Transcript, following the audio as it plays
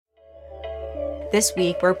This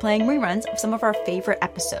week, we're playing reruns of some of our favorite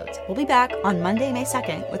episodes. We'll be back on Monday, May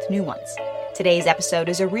 2nd with new ones. Today's episode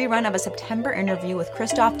is a rerun of a September interview with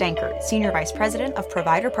Christoph Dankert, Senior Vice President of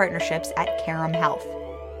Provider Partnerships at Carrum Health.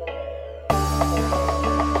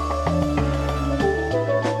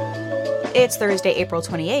 It's Thursday, April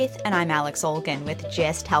 28th, and I'm Alex Olgin with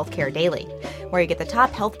Gist Healthcare Daily, where you get the top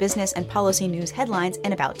health, business, and policy news headlines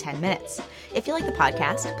in about 10 minutes. If you like the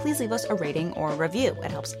podcast, please leave us a rating or a review.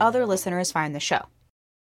 It helps other listeners find the show.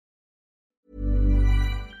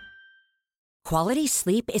 Quality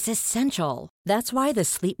sleep is essential. That's why the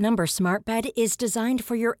Sleep Number Smart Bed is designed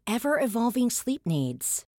for your ever-evolving sleep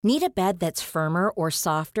needs. Need a bed that's firmer or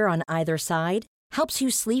softer on either side? Helps you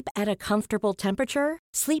sleep at a comfortable temperature?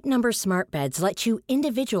 Sleep Number Smart Beds let you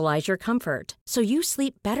individualize your comfort, so you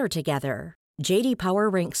sleep better together. J.D. Power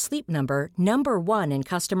ranks Sleep Number number one in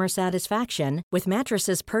customer satisfaction with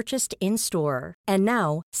mattresses purchased in-store. And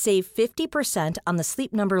now, save 50% on the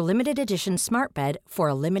Sleep Number Limited Edition Smart Bed for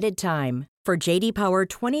a limited time. For J.D. Power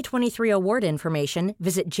 2023 award information,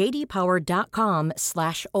 visit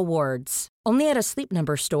jdpower.com/awards. Only at a Sleep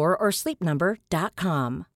Number store or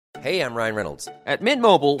sleepnumber.com. Hey, I'm Ryan Reynolds. At Mint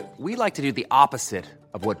Mobile, we like to do the opposite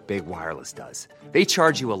of what Big Wireless does. They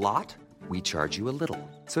charge you a lot, we charge you a little.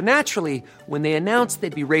 So naturally, when they announced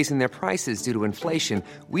they'd be raising their prices due to inflation,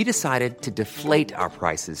 we decided to deflate our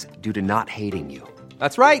prices due to not hating you.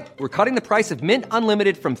 That's right. We're cutting the price of Mint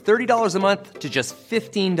Unlimited from $30 a month to just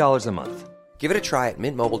 $15 a month. Give it a try at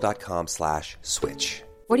mintmobile.com/switch.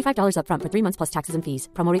 $45 up front for 3 months plus taxes and fees.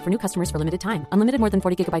 Promo rate for new customers for limited time. Unlimited more than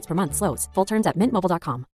 40 gigabytes per month. Slows full terms at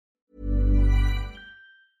mintmobile.com.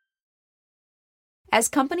 As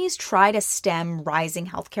companies try to stem rising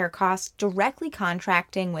healthcare costs, directly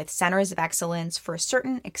contracting with centers of excellence for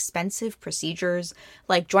certain expensive procedures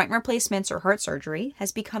like joint replacements or heart surgery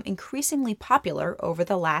has become increasingly popular over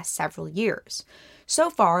the last several years. So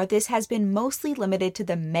far, this has been mostly limited to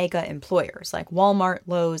the mega employers like Walmart,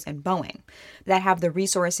 Lowe's, and Boeing that have the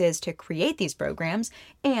resources to create these programs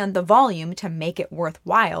and the volume to make it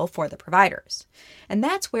worthwhile for the providers. And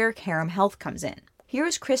that's where Carrum Health comes in.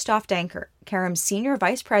 Here's Christoph Dankert, Carrum's Senior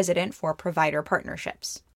Vice President for Provider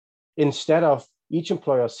Partnerships. Instead of each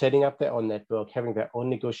employer setting up their own network, having their own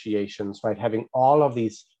negotiations, right, having all of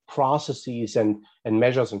these processes and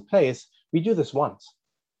measures in place, we do this once,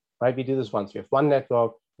 right? We do this once. We have one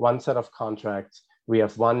network, one set of contracts. We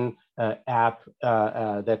have one app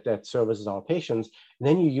that services our patients, and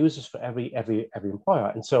then you use this for every employer.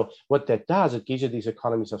 And so what that does, it gives you these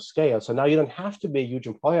economies of scale. So now you don't have to be a huge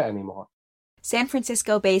employer anymore. San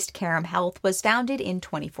Francisco-based Carrum Health was founded in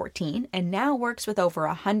 2014 and now works with over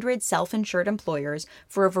 100 self-insured employers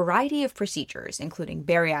for a variety of procedures, including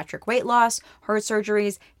bariatric weight loss, heart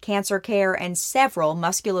surgeries, cancer care, and several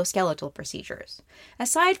musculoskeletal procedures.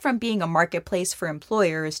 Aside from being a marketplace for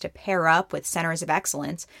employers to pair up with centers of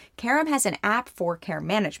excellence, Carrum has an app for care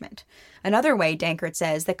management. Another way, Dankert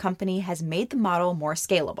says, the company has made the model more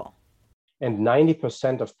scalable. And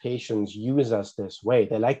 90% of patients use us this way.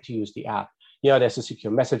 They like to use the app. You know, there's a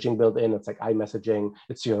secure messaging built in. It's like iMessaging.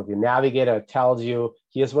 It's your navigator. It tells you,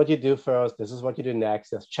 here's what you do first. This is what you do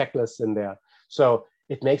next. There's checklists in there. So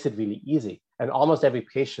it makes it really easy. And almost every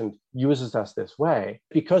patient uses us this way.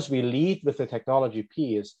 Because we lead with the technology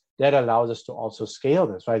piece, that allows us to also scale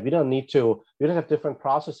this, right? We don't have different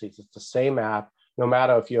processes. It's the same app, no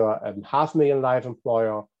matter if you're a 500,000 live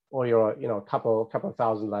employer or you're a couple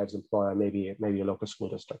thousand lives employer, maybe a local school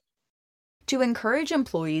district. To encourage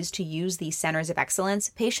employees to use these centers of excellence,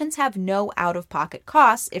 patients have no out-of-pocket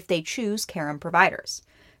costs if they choose Carrum providers.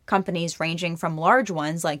 Companies ranging from large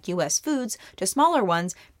ones like US Foods to smaller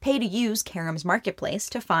ones pay to use Carrum's marketplace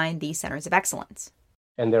to find these centers of excellence.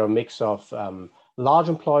 And they're a mix of large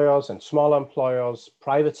employers and smaller employers,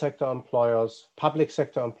 private sector employers, public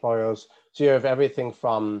sector employers. So you have everything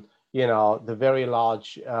from the very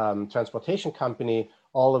large transportation company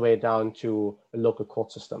all the way down to a local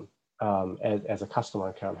court system. As a customer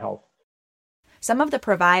in Carrum Health. Some of the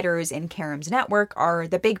providers in Carrum's network are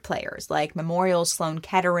the big players like Memorial Sloan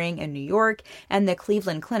Kettering in New York and the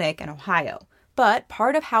Cleveland Clinic in Ohio. But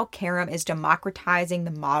part of how Carrum is democratizing the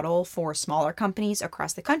model for smaller companies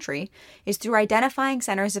across the country is through identifying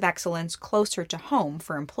centers of excellence closer to home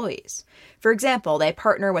for employees. For example, they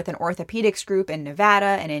partner with an orthopedics group in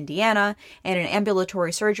Nevada and Indiana and an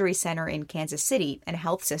ambulatory surgery center in Kansas City and a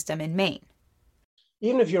health system in Maine.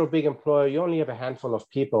 Even if you're a big employer, you only have a handful of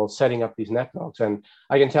people setting up these networks. And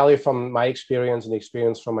I can tell you from my experience and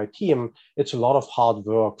experience from my team, it's a lot of hard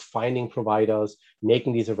work finding providers,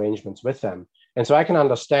 making these arrangements with them. And so I can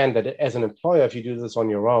understand that as an employer, if you do this on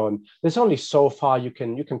your own, there's only so far you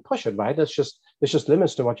can push it, right? There's There's just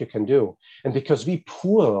limits to what you can do. And because we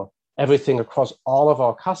pool everything across all of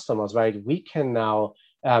our customers, right, we can now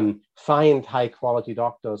find high quality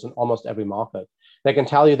doctors in almost every market. I can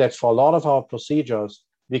tell you that for a lot of our procedures,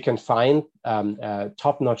 we can find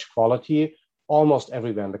top-notch quality almost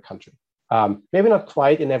everywhere in the country. Maybe not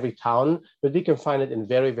quite in every town, but we can find it in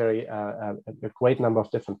a great number of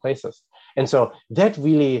different places. And so that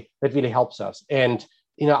really helps us. And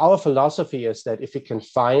our philosophy is that if we can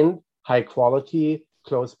find high quality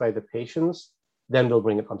close by the patients, then we'll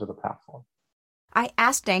bring it onto the platform. I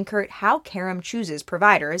asked Dankert how Carrum chooses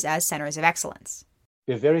providers as centers of excellence.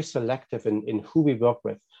 We're very selective in who we work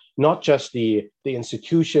with, not just the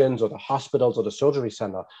institutions or the hospitals or the surgery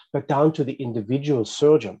center, but down to the individual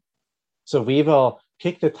surgeon. So we will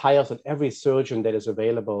kick the tires at every surgeon that is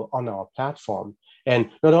available on our platform. And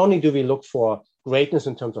not only do we look for greatness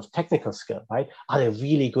in terms of technical skill, right? Are they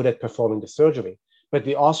really good at performing the surgery? But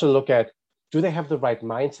we also look at, do they have the right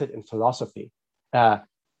mindset and philosophy?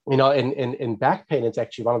 In back pain, it's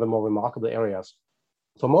actually one of the more remarkable areas.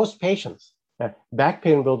 For most patients, back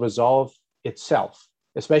pain will resolve itself,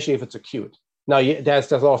 especially if it's acute. Now,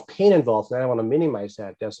 there's a lot of pain involved, and I don't want to minimize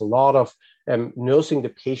that. There's a lot of nursing the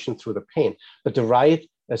patient through the pain. But the right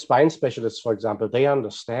spine specialists, for example, they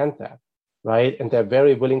understand that, right? And they're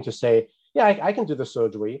very willing to say, yeah, I can do the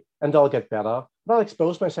surgery and they'll get better, but I'll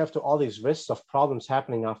expose myself to all these risks of problems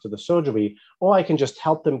happening after the surgery, or I can just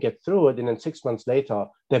help them get through it. And then 6 months later,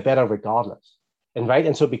 they're better regardless.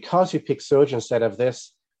 And so because we pick surgeons that have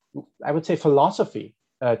this, I would say, philosophy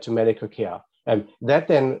to medical care, that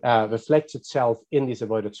then reflects itself in these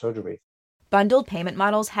avoided surgeries. Bundled payment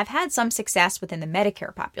models have had some success within the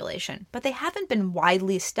Medicare population, but they haven't been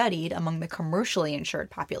widely studied among the commercially insured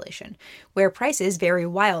population, where prices vary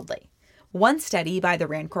wildly. One study by the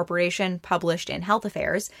RAND Corporation, published in Health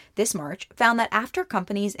Affairs this March, found that after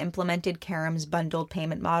companies implemented Carrum's bundled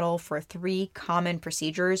payment model for 3 common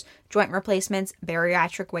procedures, joint replacements,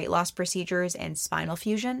 bariatric weight loss procedures, and spinal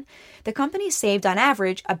fusion, the companies saved on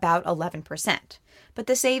average about 11%. But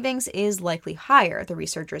the savings is likely higher, the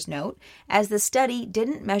researchers note, as the study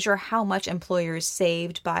didn't measure how much employers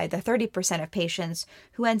saved by the 30% of patients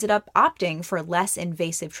who ended up opting for less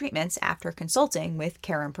invasive treatments after consulting with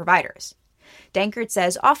Carrum providers. Dankert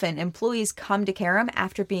says often employees come to Carrum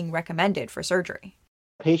after being recommended for surgery.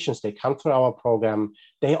 Patients, they come through our program,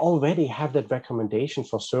 they already have that recommendation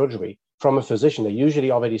for surgery from a physician. They're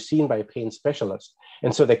usually already seen by a pain specialist.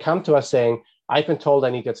 And so they come to us saying, I've been told I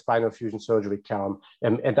need to get spinal fusion surgery, Carrum,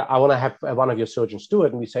 and I want to have one of your surgeons do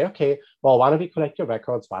it. And we say, okay, well, why don't we collect your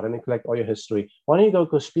records? Why don't we collect all your history? Why don't you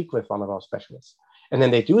go speak with one of our specialists? And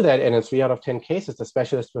then they do that. And in 3 out of 10 cases, the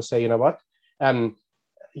specialist will say, you know what?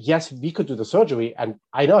 Yes, we could do the surgery, and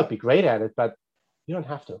I know I'd be great at it, but you don't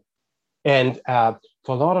have to. And for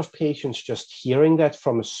a lot of patients, just hearing that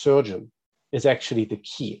from a surgeon is actually the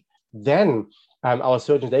key. Then our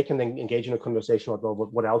surgeons, they can then engage in a conversation about, well,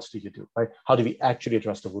 what else do you do, right? How do we actually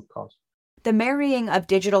address the root cause? The marrying of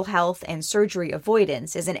digital health and surgery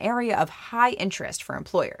avoidance is an area of high interest for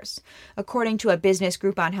employers. According to a Business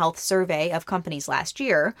Group on Health survey of companies last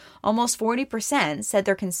year, almost 40% said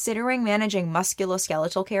they're considering managing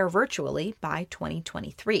musculoskeletal care virtually by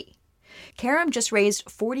 2023. Carrum just raised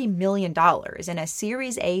 $40 million in a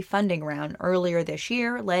Series A funding round earlier this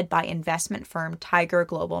year led by investment firm Tiger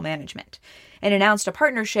Global Management, and announced a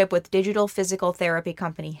partnership with digital physical therapy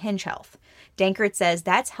company Hinge Health. Dankert says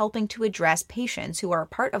that's helping to address patients who are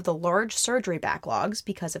part of the large surgery backlogs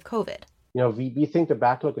because of COVID. We think the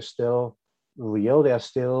backlog is still real. There are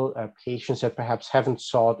still patients that perhaps haven't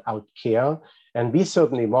sought out care. And we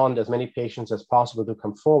certainly want as many patients as possible to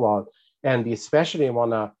come forward. And we especially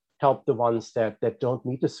want to help the ones that don't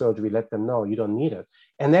need the surgery, let them know you don't need it.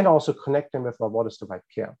 And then also connect them with, well, what is the right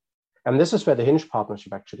care? And this is where the Hinge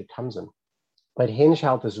partnership actually comes in. But Hinge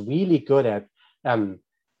Health is really good at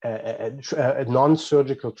a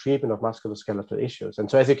non-surgical treatment of musculoskeletal issues. And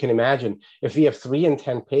so as you can imagine, if we have 3 in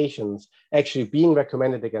 10 patients actually being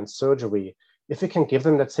recommended against surgery, if we can give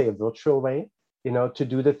them, let's say, a virtual way, to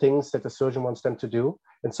do the things that the surgeon wants them to do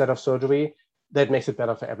instead of surgery, that makes it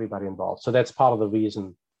better for everybody involved. So that's part of the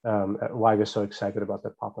reason why we're so excited about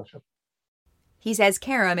that partnership. He says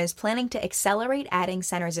Carrum is planning to accelerate adding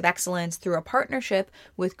centers of excellence through a partnership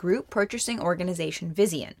with group purchasing organization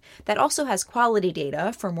Vizient that also has quality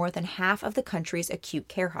data for more than half of the country's acute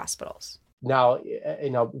care hospitals. Now,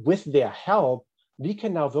 with their help, we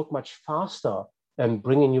can now work much faster and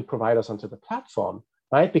bringing new providers onto the platform,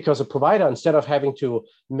 right? Because a provider, instead of having to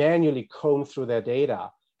manually comb through their data,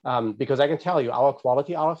 because I can tell you, our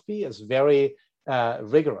quality RFP is very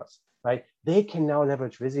rigorous, right? They can now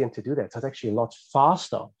leverage Vizient to do that. So it's actually a lot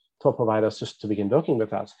faster for providers just to begin working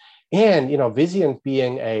with us. And, Vizient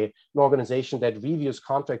being an organization that reviews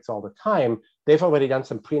contracts all the time, they've already done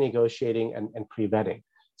some pre-negotiating and pre-vetting.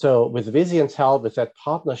 So with Vizient's help, with that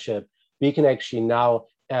partnership, we can actually now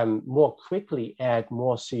more quickly add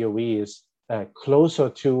more COEs closer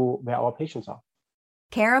to where our patients are.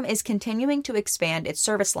 Carrum is continuing to expand its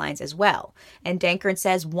service lines as well, and Dankert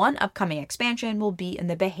says one upcoming expansion will be in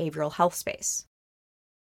the behavioral health space.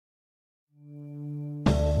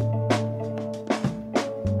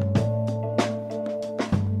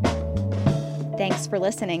 Thanks for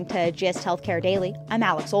listening to GIST Healthcare Daily. I'm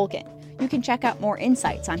Alex Olkin. You can check out more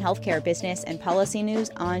insights on healthcare business and policy news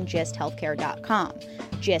on gisthealthcare.com.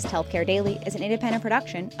 GIST Healthcare Daily is an independent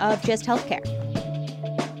production of GIST Healthcare.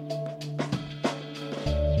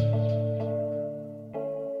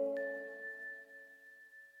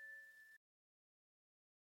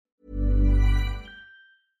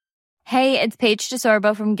 Hey, it's Paige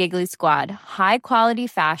DeSorbo from Giggly Squad. High quality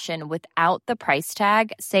fashion without the price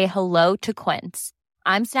tag. Say hello to Quince.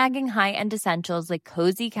 I'm snagging high-end essentials like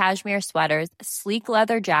cozy cashmere sweaters, sleek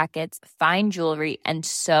leather jackets, fine jewelry, and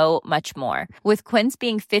so much more. With Quince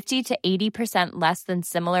being 50 to 80% less than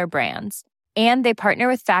similar brands. And they partner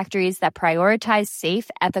with factories that prioritize safe,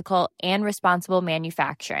 ethical, and responsible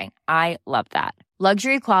manufacturing. I love that.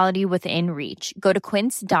 Luxury quality within reach. Go to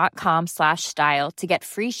quince.com/style to get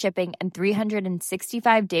free shipping and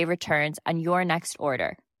 365-day returns on your next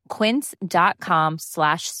order.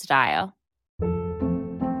 Quince.com/style.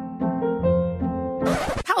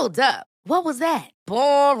 Hold up. What was that?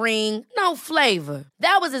 Boring. No flavor.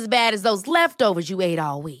 That was as bad as those leftovers you ate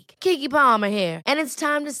all week. Keke Palmer here. And it's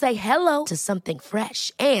time to say hello to something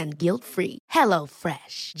fresh and guilt-free. Hello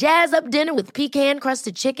Fresh. Jazz up dinner with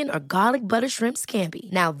pecan-crusted chicken or garlic butter shrimp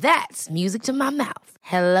scampi. Now that's music to my mouth.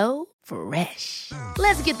 Hello Fresh.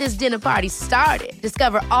 Let's get this dinner party started.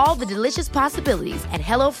 Discover all the delicious possibilities at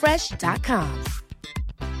hellofresh.com.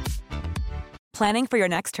 Planning for your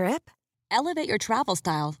next trip? Elevate your travel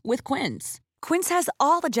style with Quince. Quince has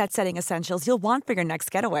all the jet-setting essentials you'll want for your next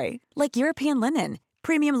getaway, like European linen,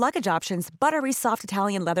 premium luggage options, buttery soft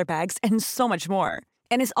Italian leather bags, and so much more.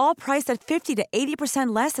 And is all priced at 50 to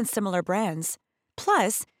 80% less than similar brands.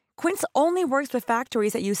 Plus, Quince only works with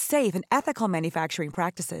factories that use safe and ethical manufacturing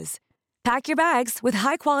practices. Pack your bags with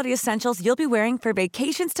high-quality essentials you'll be wearing for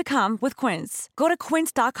vacations to come with Quince. Go to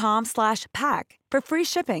quince.com/pack for free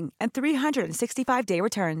shipping and 365-day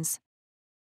returns.